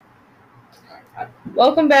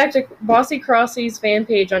Welcome back to Bossy Crossy's fan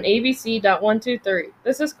page on abc.123.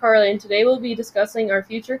 This is Carly, and today we'll be discussing our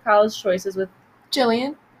future college choices with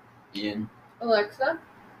Jillian, Ian, Alexa,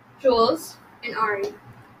 Jules, and Ari.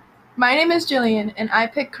 my name is Jillian, and I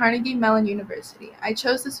picked Carnegie Mellon University. I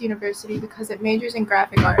chose this university because it majors in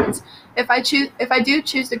graphic arts. If I do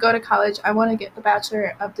choose to go to college, I want to get the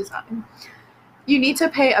Bachelor of Design. You need to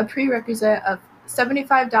pay a prerequisite of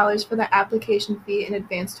 $75 for the application fee in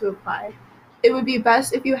advance to apply. It would be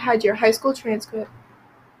best if you had your high school transcript,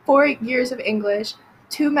 4 years of English,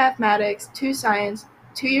 2 mathematics, 2 science,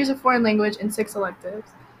 2 years of foreign language, and 6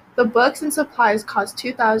 electives. The books and supplies cost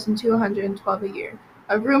 $2,212 a year.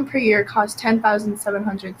 A room per year costs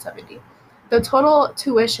 $10,770. The total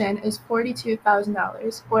tuition is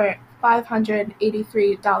 $42,000, or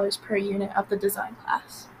 $583 per unit of the design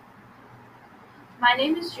class. my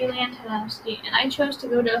name is Julie Antonowski, and I chose to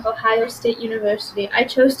go to Ohio State University. I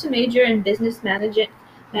chose to major in business management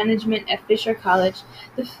at Fisher College.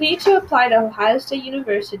 The fee to apply to Ohio State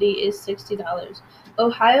University is $60.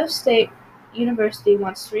 Ohio State University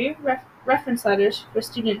wants 3 reference letters for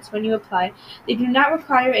students when you apply. They do not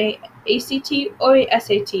require a ACT or a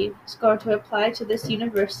SAT score to apply to this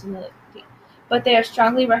university, but they are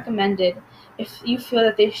strongly recommended if you feel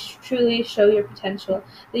that they truly show your potential.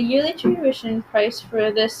 The yearly tuition price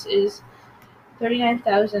for this is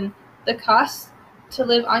 $39,000. The cost to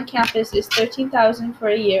live on campus is $13,000 for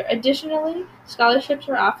a year. Additionally, scholarships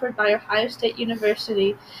are offered by Ohio State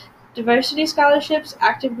University. Diversity scholarships,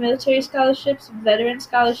 active military scholarships, veteran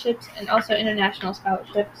scholarships, and also international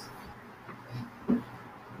scholarships.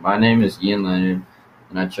 my name is Ian Leonard,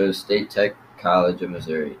 and I chose State Tech College of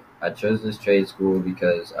Missouri. I chose this trade school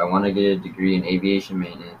because I want to get a degree in aviation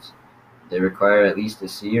maintenance. They require at least a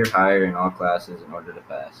C or higher in all classes in order to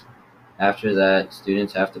pass. After that,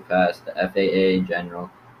 students have to pass the FAA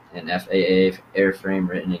General and FAA Airframe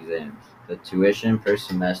written exams. The tuition per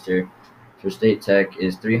semester for State Tech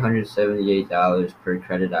is $378 per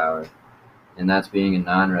credit hour, and that's being a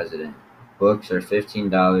non-resident. Books are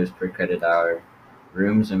 $15 per credit hour.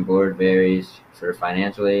 Rooms and board varies. For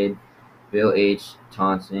financial aid, Bill H.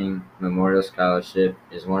 Tonsing Memorial Scholarship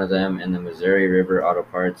is one of them, and the Missouri River Auto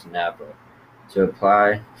Parts NAPA. To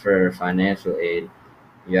apply for financial aid,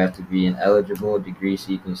 you have to be an eligible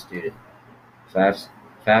degree-seeking student.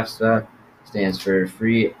 FAFSA stands for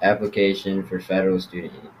Free Application for Federal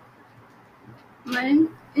Student Aid. My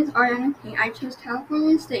name is Ariana King. I chose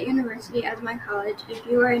California State University as my college. If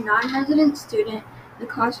you are a non-resident student, the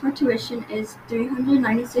cost for tuition is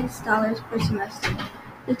 $396 per semester.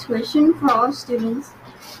 The tuition for all students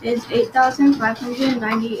is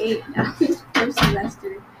 $8,598 per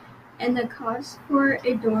semester, and the cost for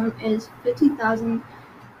a dorm is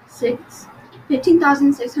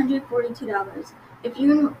 $15,642. If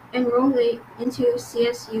you enroll late into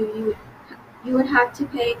CSU, you would have to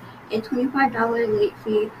pay a $25 late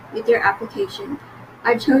fee with your application.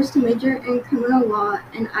 I chose to major in criminal law,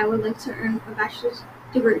 and I would like to earn a bachelor's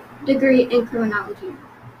degree in criminology.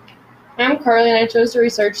 I'm Carly, and I chose to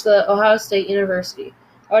research the Ohio State University.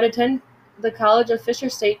 I would attend the College of Fisher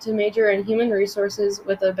State to major in human resources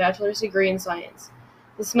with a bachelor's degree in science.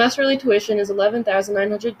 The semesterly tuition is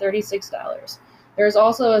 $11,936. There is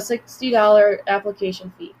also a $60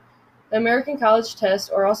 application fee. The American College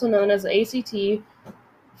Test, or also known as the ACT,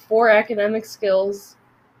 for academic skills,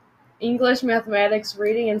 English, mathematics,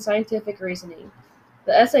 reading, and scientific reasoning.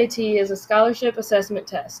 The SAT is a scholarship assessment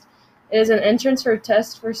test. It is an entrance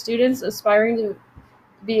test for students aspiring to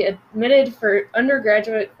be admitted for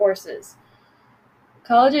undergraduate courses.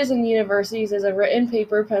 Colleges and universities is a written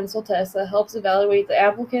paper pencil test that helps evaluate the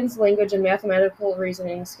applicant's language and mathematical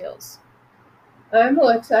reasoning skills. I'm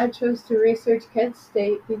Alexa. I chose to research Kent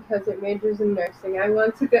State because it majors in nursing. I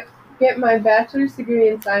want to get my bachelor's degree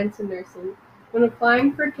in science and nursing. When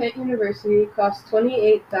applying for Kent University, it costs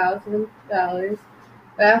 $28,000,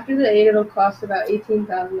 but after the aid, it'll cost about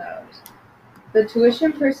 $18,000. The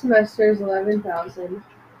tuition per semester is $11,000,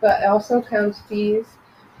 but it also counts fees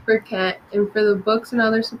for Kent, and for the books and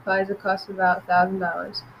other supplies, it costs about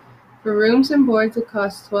 $1,000. For rooms and boards, it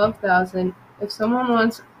costs $12,000. If someone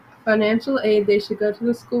wants financial aid, they should go to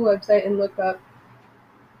the school website and look up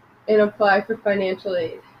and apply for financial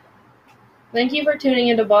aid. Thank you for tuning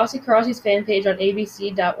into Bossy Crossy's fan page on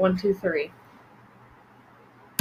abc.123.